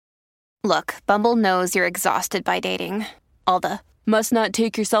Look, Bumble knows you're exhausted by dating. All the, must not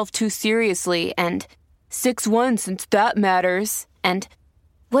take yourself too seriously, and 6'1" since that matters. And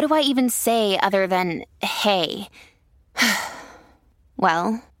what do I even say other than, hey?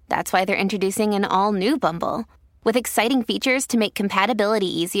 Well, that's why they're introducing an all-new Bumble, with exciting features to make compatibility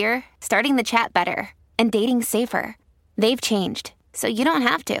easier, starting the chat better, and dating safer. They've changed, so you don't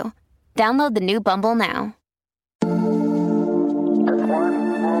have to. Download the new Bumble now.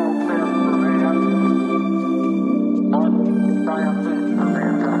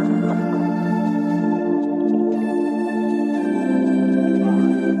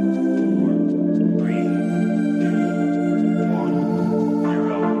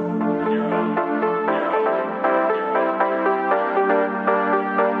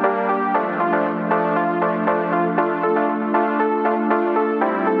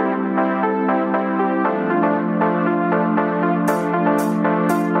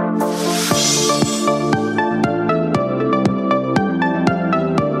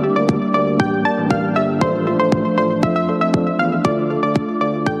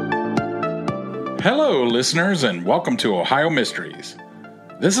 Hello, listeners, and welcome to Ohio Mysteries.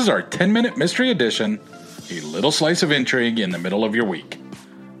 This is our 10-minute mystery edition, a little slice of intrigue in the middle of your week.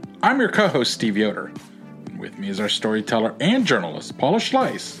 I'm your co-host, Steve Yoder, and with me is our storyteller and journalist, Paula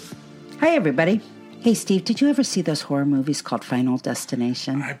Schleiss. Hi, everybody. Hey, Steve, did you ever see those horror movies called Final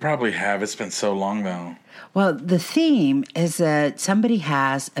Destination? I probably have. It's been so long, though. Well, the theme is that somebody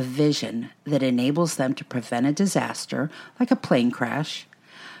has a vision that enables them to prevent a disaster, like a plane crash.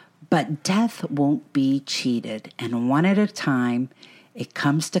 But death won't be cheated, and one at a time, it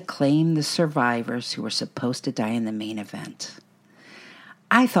comes to claim the survivors who were supposed to die in the main event.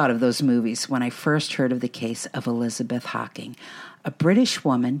 I thought of those movies when I first heard of the case of Elizabeth Hocking, a British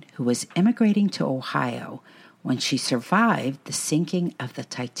woman who was immigrating to Ohio when she survived the sinking of the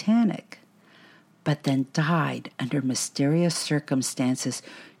Titanic, but then died under mysterious circumstances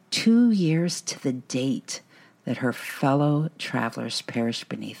 2 years to the date that her fellow travelers perished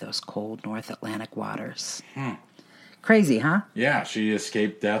beneath those cold North Atlantic waters. Crazy, huh? Yeah, she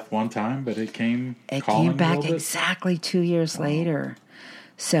escaped death one time, but it came back exactly 2 years later.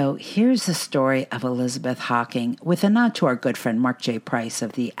 So here's the story of Elizabeth Hocking, with a nod to our good friend Mark J. Price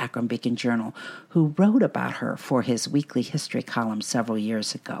of the Akron Beacon Journal, who wrote about her for his weekly history column several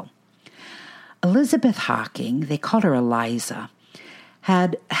years ago. Elizabeth Hocking, they called her Eliza,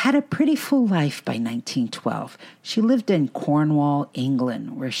 had a pretty full life by 1912. She lived in Cornwall,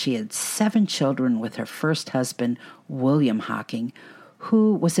 England, where she had 7 children with her first husband, William Hocking,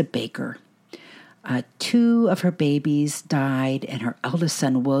 who was a baker. 2 of her babies died, and her eldest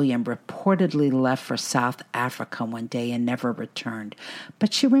son, William, reportedly left for South Africa one day and never returned,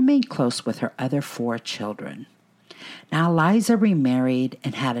 but she remained close with her other 4 children. Now, Eliza remarried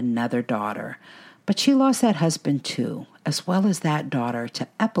and had another daughter, but she lost that husband too, as well as that daughter, to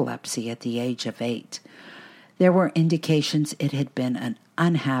epilepsy at the age of 8. There were indications it had been an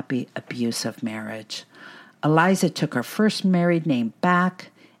unhappy, abusive marriage. Eliza took her first married name back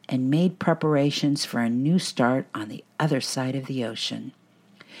and made preparations for a new start on the other side of the ocean.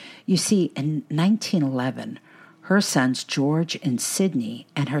 You see, in 1911, her sons George and Sidney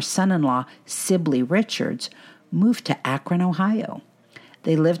and her son-in-law Sibley Richards moved to Akron, Ohio.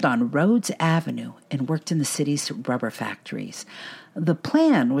 They lived on Rhodes Avenue and worked in the city's rubber factories. The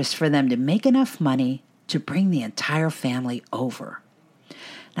plan was for them to make enough money to bring the entire family over.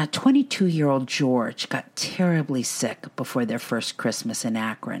 Now, 22-year-old George got terribly sick before their first Christmas in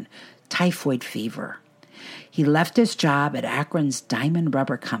Akron, typhoid fever. He left his job at Akron's Diamond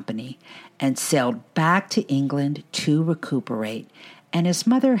Rubber Company and sailed back to England to recuperate, and his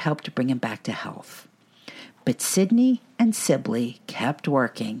mother helped bring him back to health. But Sidney and Sibley kept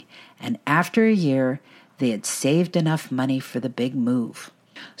working, and after a year, they had saved enough money for the big move.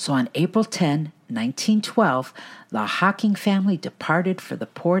 So on April 10, 1912, the Hocking family departed for the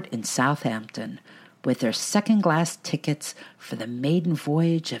port in Southampton with their second-class tickets for the maiden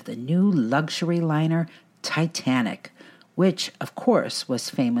voyage of the new luxury liner Titanic, which, of course, was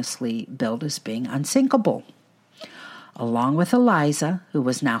famously billed as being unsinkable. Along with Eliza, who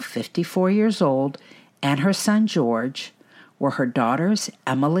was now 54 years old, and her son George, were her daughters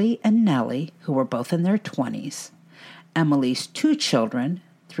Emily and Nellie, who were both in their 20s, Emily's 2 children,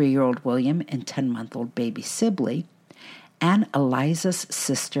 3-year-old William and 10-month-old baby Sibley, and Eliza's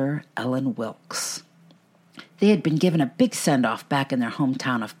sister Ellen Wilkes. They had been given a big send-off back in their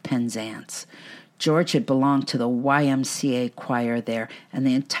hometown of Penzance. George had belonged to the YMCA choir there, and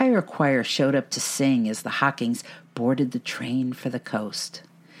the entire choir showed up to sing as the Hockings boarded the train for the coast.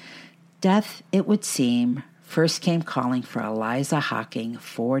 Death, it would seem, first came calling for Eliza Hocking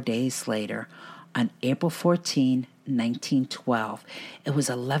 4 days later on April 14, 1912. It was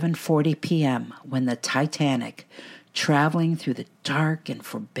 11:40 p.m. when the Titanic, traveling through the dark and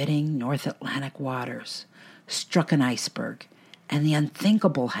forbidding North Atlantic waters, struck an iceberg, and the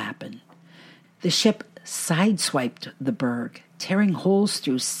unthinkable happened. The ship sideswiped the berg, tearing holes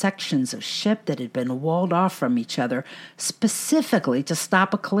through sections of ship that had been walled off from each other specifically to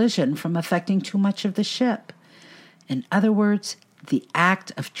stop a collision from affecting too much of the ship. In other words, the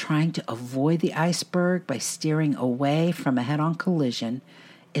act of trying to avoid the iceberg by steering away from a head-on collision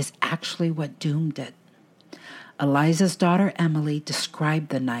is actually what doomed it. Eliza's daughter Emily described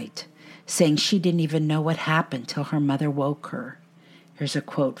the night, saying she didn't even know what happened till her mother woke her. Here's a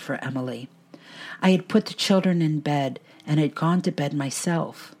quote for Emily. "I had put the children in bed and had gone to bed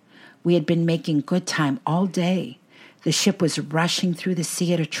myself. We had been making good time all day. The ship was rushing through the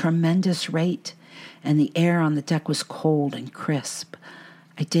sea at a tremendous rate, and the air on the deck was cold and crisp.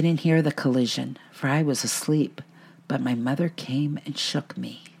 I didn't hear the collision, for I was asleep, but my mother came and shook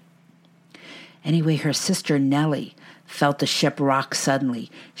me." Anyway, her sister Nellie felt the ship rock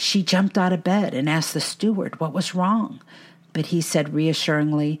suddenly. She jumped out of bed and asked the steward what was wrong, but he said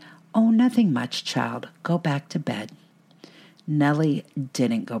reassuringly, "Oh, nothing much, child. Go back to bed." Nellie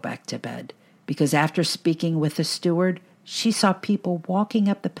didn't go back to bed, because after speaking with the steward, she saw people walking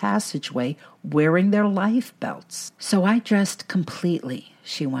up the passageway wearing their life belts. "So I dressed completely,"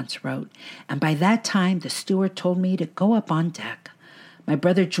 she once wrote, "and by that time the steward told me to go up on deck. My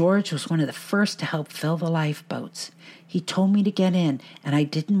brother George was one of the first to help fill the lifeboats. He told me to get in, and I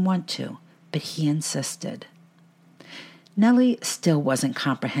didn't want to, but he insisted." Nellie still wasn't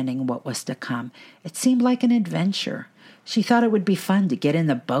comprehending what was to come. It seemed like an adventure. She thought it would be fun to get in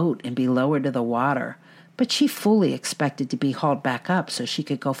the boat and be lowered to the water, but she fully expected to be hauled back up so she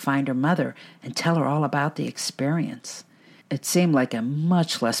could go find her mother and tell her all about the experience. It seemed like a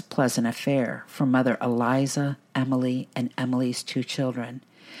much less pleasant affair for Mother Eliza, Emily, and Emily's 2 children.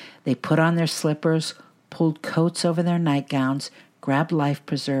 They put on their slippers, pulled coats over their nightgowns, grabbed life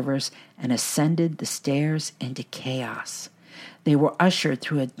preservers, and ascended the stairs into chaos. They were ushered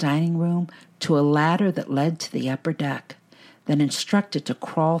through a dining room to a ladder that led to the upper deck, then instructed to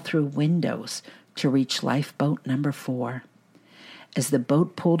crawl through windows to reach lifeboat number 4. As the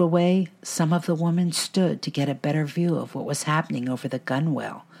boat pulled away, some of the women stood to get a better view of what was happening over the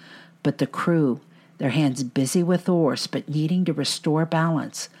gunwale, but the crew, their hands busy with oars but needing to restore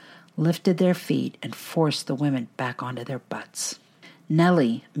balance, lifted their feet and forced the women back onto their butts.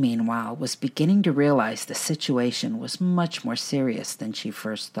 Nellie, meanwhile, was beginning to realize the situation was much more serious than she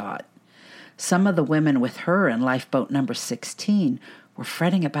first thought. Some of the women with her in lifeboat number 16 were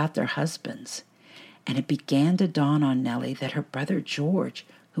fretting about their husbands, and it began to dawn on Nellie that her brother George,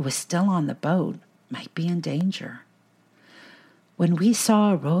 who was still on the boat, might be in danger. "When we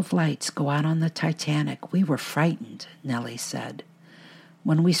saw a row of lights go out on the Titanic, we were frightened," Nellie said.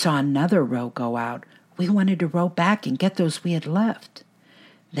 "When we saw another row go out, we wanted to row back and get those we had left.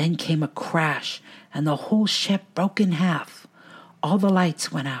 Then came a crash, and the whole ship broke in half. All the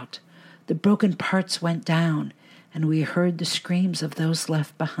lights went out. The broken parts went down, and we heard the screams of those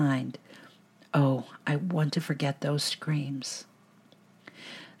left behind. Oh, I want to forget those screams."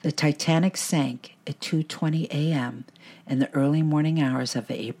 The Titanic sank at 2:20 a.m. in the early morning hours of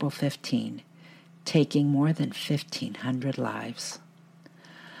April 15, taking more than 1,500 lives.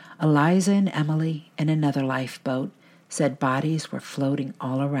 Eliza and Emily, in another lifeboat, said bodies were floating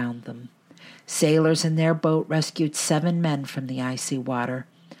all around them. Sailors in their boat rescued 7 men from the icy water.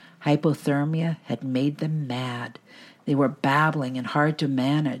 Hypothermia had made them mad. They were babbling and hard to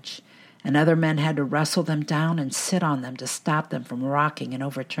manage, and other men had to wrestle them down and sit on them to stop them from rocking and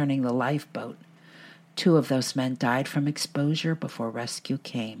overturning the lifeboat. 2 of those men died from exposure before rescue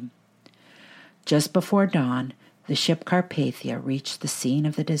came. Just before dawn, the ship Carpathia reached the scene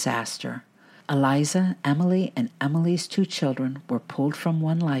of the disaster. Eliza, Emily, and Emily's 2 children were pulled from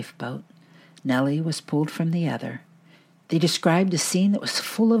one lifeboat. Nellie was pulled from the other. They described a scene that was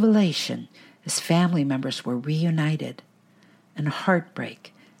full of elation as family members were reunited, and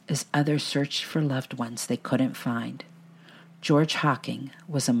heartbreak as others searched for loved ones they couldn't find. George Hocking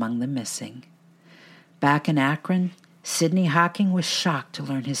was among the missing. Back in Akron, Sidney Hocking was shocked to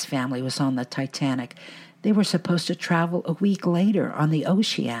learn his family was on the Titanic. They were supposed to travel a week later on the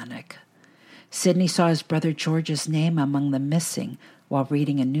Oceanic. Sidney saw his brother George's name among the missing while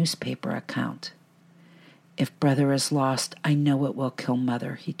reading a newspaper account. "If brother is lost, I know it will kill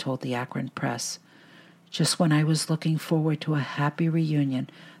mother," he told the Akron Press. "Just when I was looking forward to a happy reunion,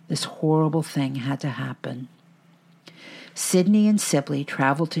 this horrible thing had to happen." Sidney and Sibley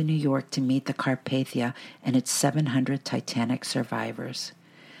traveled to New York to meet the Carpathia and its 700 Titanic survivors.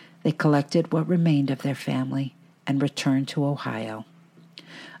 They collected what remained of their family and returned to Ohio.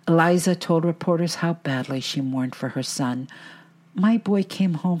 Eliza told reporters how badly she mourned for her son. "My boy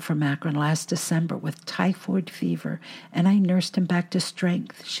came home from Akron last December with typhoid fever, and I nursed him back to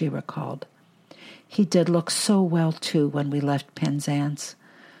strength," she recalled. "He did look so well, too, when we left Penzance.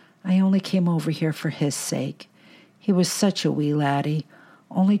 I only came over here for his sake. He was such a wee laddie,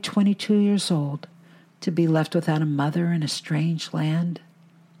 only 22 years old, to be left without a mother in a strange land."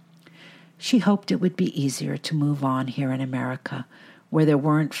 She hoped it would be easier to move on here in America, where there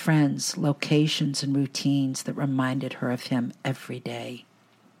weren't friends, locations, and routines that reminded her of him every day.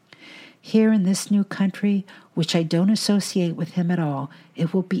 "Here in this new country, which I don't associate with him at all,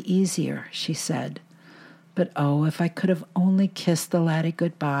 it will be easier," she said. "But oh, if I could have only kissed the laddie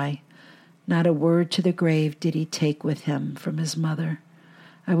goodbye. Not a word to the grave did he take with him from his mother.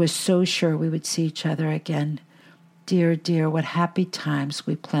 I was so sure we would see each other again. Dear, dear, what happy times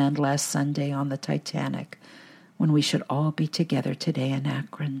we planned last Sunday on the Titanic, when we should all be together today in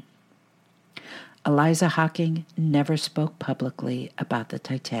Akron." Eliza Hocking never spoke publicly about the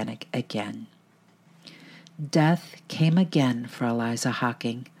Titanic again. Death came again for Eliza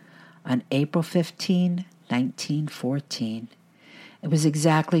Hocking on April 15, 1914. It was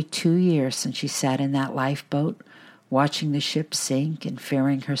exactly 2 years since she sat in that lifeboat, watching the ship sink and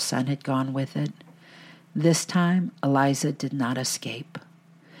fearing her son had gone with it. This time, Eliza did not escape.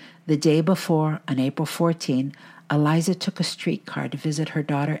 The day before, on April 14, Eliza took a streetcar to visit her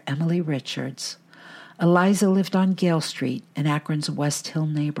daughter, Emily Richards. Eliza lived on Gale Street in Akron's West Hill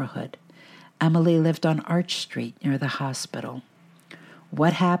neighborhood. Emily lived on Arch Street near the hospital.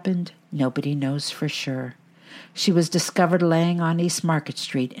 What happened, nobody knows for sure. She was discovered laying on East Market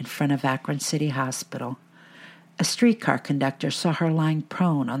Street in front of Akron City Hospital. A streetcar conductor saw her lying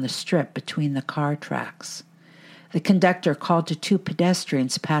prone on the strip between the car tracks. The conductor called to 2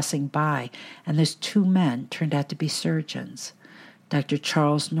 pedestrians passing by, and those 2 men turned out to be surgeons. Dr.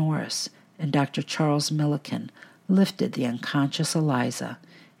 Charles Norris and Dr. Charles Milliken lifted the unconscious Eliza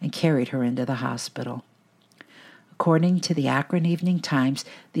and carried her into the hospital. According to the Akron Evening Times,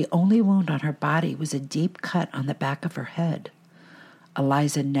 the only wound on her body was a deep cut on the back of her head.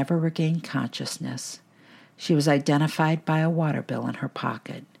 Eliza never regained consciousness. She was identified by a water bill in her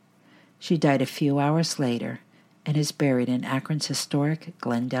pocket. She died a few hours later and is buried in Akron's historic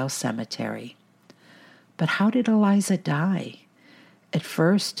Glendale Cemetery. But how did Eliza die? At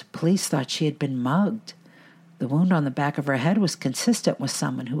first, police thought she had been mugged. The wound on the back of her head was consistent with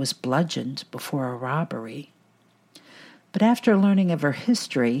someone who was bludgeoned before a robbery. But after learning of her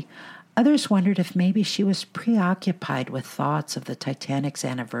history, others wondered if maybe she was preoccupied with thoughts of the Titanic's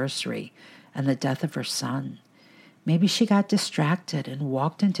anniversary and the death of her son. Maybe she got distracted and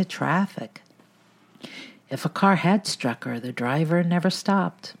walked into traffic. If a car had struck her, the driver never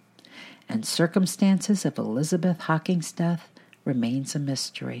stopped. And circumstances of Elizabeth Hocking's death remains a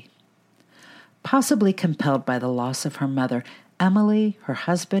mystery. Possibly compelled by the loss of her mother, Emily, her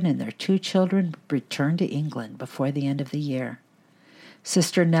husband, and their 2 children returned to England before the end of the year.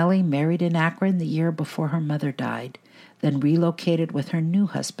 Sister Nellie married in Akron the year before her mother died, then relocated with her new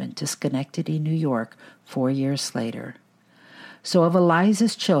husband to Schenectady, New York, 4 years later. So of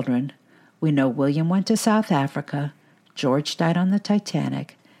Eliza's children, we know William went to South Africa, George died on the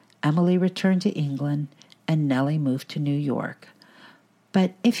Titanic, Emily returned to England, and Nellie moved to New York.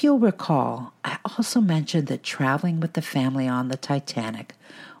 But if you'll recall, I also mentioned that traveling with the family on the Titanic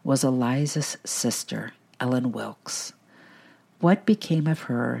was Eliza's sister, Ellen Wilkes. What became of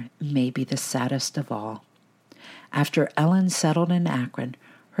her may be the saddest of all. After Ellen settled in Akron,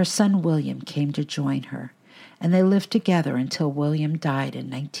 her son William came to join her, and they lived together until William died in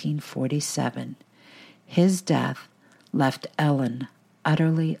 1947. His death left Ellen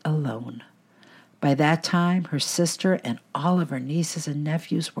utterly alone. By that time, her sister and all of her nieces and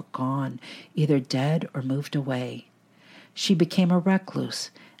nephews were gone, either dead or moved away. She became a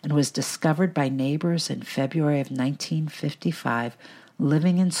recluse and was discovered by neighbors in February of 1955,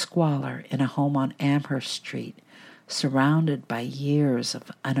 living in squalor in a home on Amherst Street, surrounded by years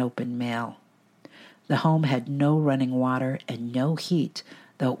of unopened mail. The home had no running water and no heat,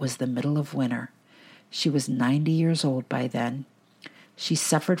 though it was the middle of winter. She was 90 years old by then. She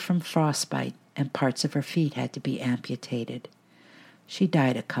suffered from frostbite, and parts of her feet had to be amputated. She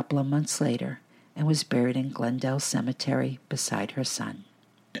died a couple of months later and was buried in Glendale Cemetery beside her son.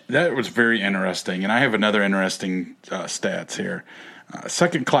 That was very interesting, and I have another interesting stats here.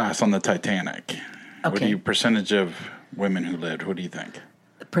 Second class on the Titanic. Okay. What do you percentage of women who lived? What do you think?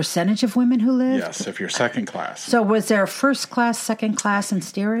 percentage of women who lived? Yes, if you're second class. So was there first class, second class, and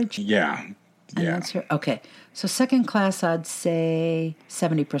steerage? Yeah. Okay. So second class, I'd say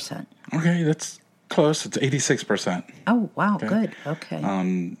 70%. Okay, that's close. It's 86%. Oh, wow, good.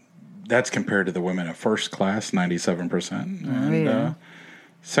 Okay. That's compared to the women of first class, 97%. And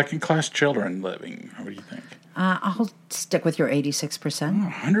second class children living. What do you think? I'll stick with your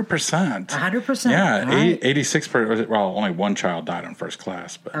 86%. 100%. 100%. Yeah, right. 86%. Well, only one child died in first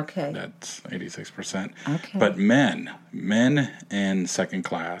class, but that's 86%. Okay. But men in second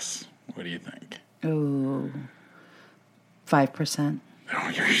class, what do you think? Ooh, 5%. Oh,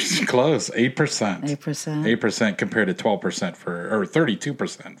 you're close. 8%. 8% compared to 12% or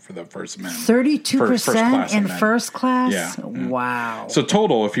 32% for the first men. 32% in men. first class? Yeah. Wow. So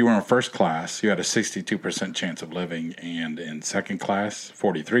total, if you were in first class, you had a 62% chance of living, and in second class,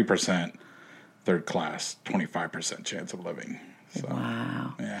 43%. Third class, 25% chance of living. So,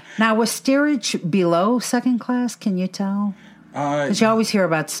 wow. Yeah. Now, was steerage below second class? Can you tell? Because you always hear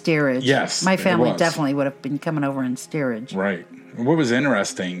about steerage. Yes. My family definitely would have been coming over in steerage. Right. What was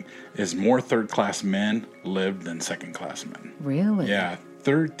interesting is more third-class men lived than second-class men. Really? Yeah.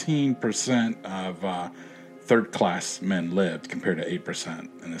 13% of third-class men lived compared to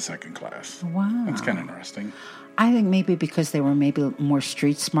 8% in the second class. Wow. That's kind of interesting. I think maybe because they were maybe more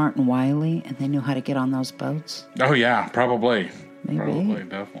street smart and wily, and they knew how to get on those boats. Oh, yeah. Probably. Maybe. Probably.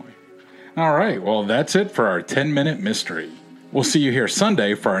 Definitely. All right. Well, that's it for our 10-minute mystery. We'll see you here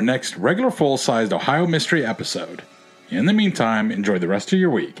Sunday for our next regular full-sized Ohio Mystery episode. In the meantime, enjoy the rest of your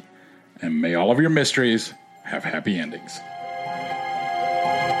week, and may all of your mysteries have happy endings.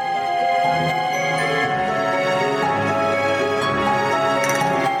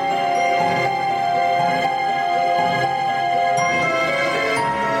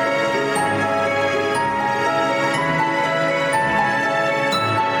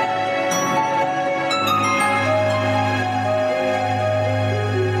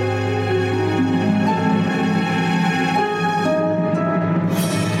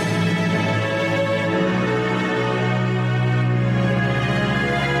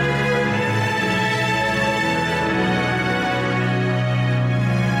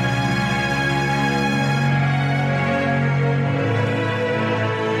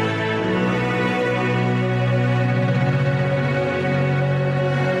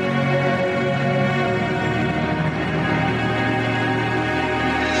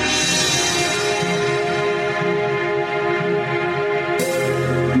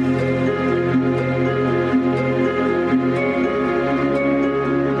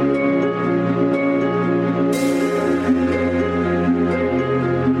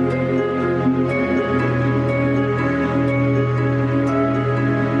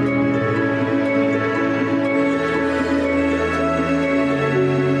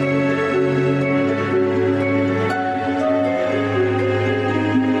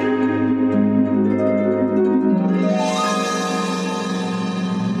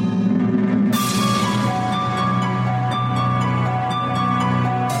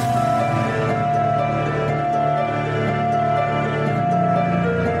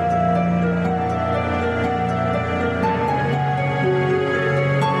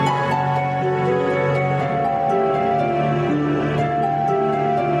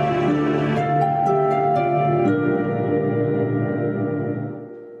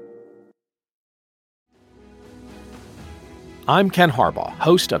 I'm Ken Harbaugh,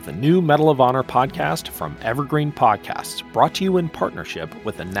 host of the new Medal of Honor podcast from Evergreen Podcasts, brought to you in partnership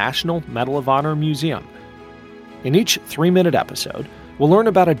with the National Medal of Honor Museum. In each 3-minute episode, we'll learn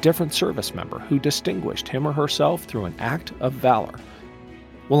about a different service member who distinguished him or herself through an act of valor.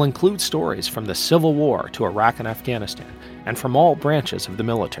 We'll include stories from the Civil War to Iraq and Afghanistan, and from all branches of the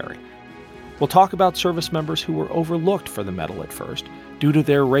military. We'll talk about service members who were overlooked for the medal at first due to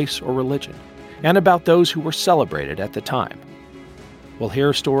their race or religion, and about those who were celebrated at the time. We'll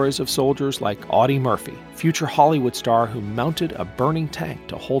hear stories of soldiers like Audie Murphy, future Hollywood star who mounted a burning tank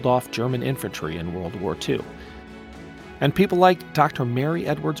to hold off German infantry in World War II. And people like Dr. Mary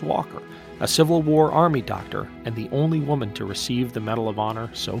Edwards Walker, a Civil War Army doctor and the only woman to receive the Medal of Honor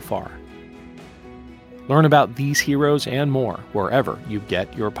so far. Learn about these heroes and more wherever you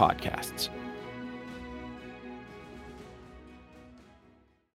get your podcasts.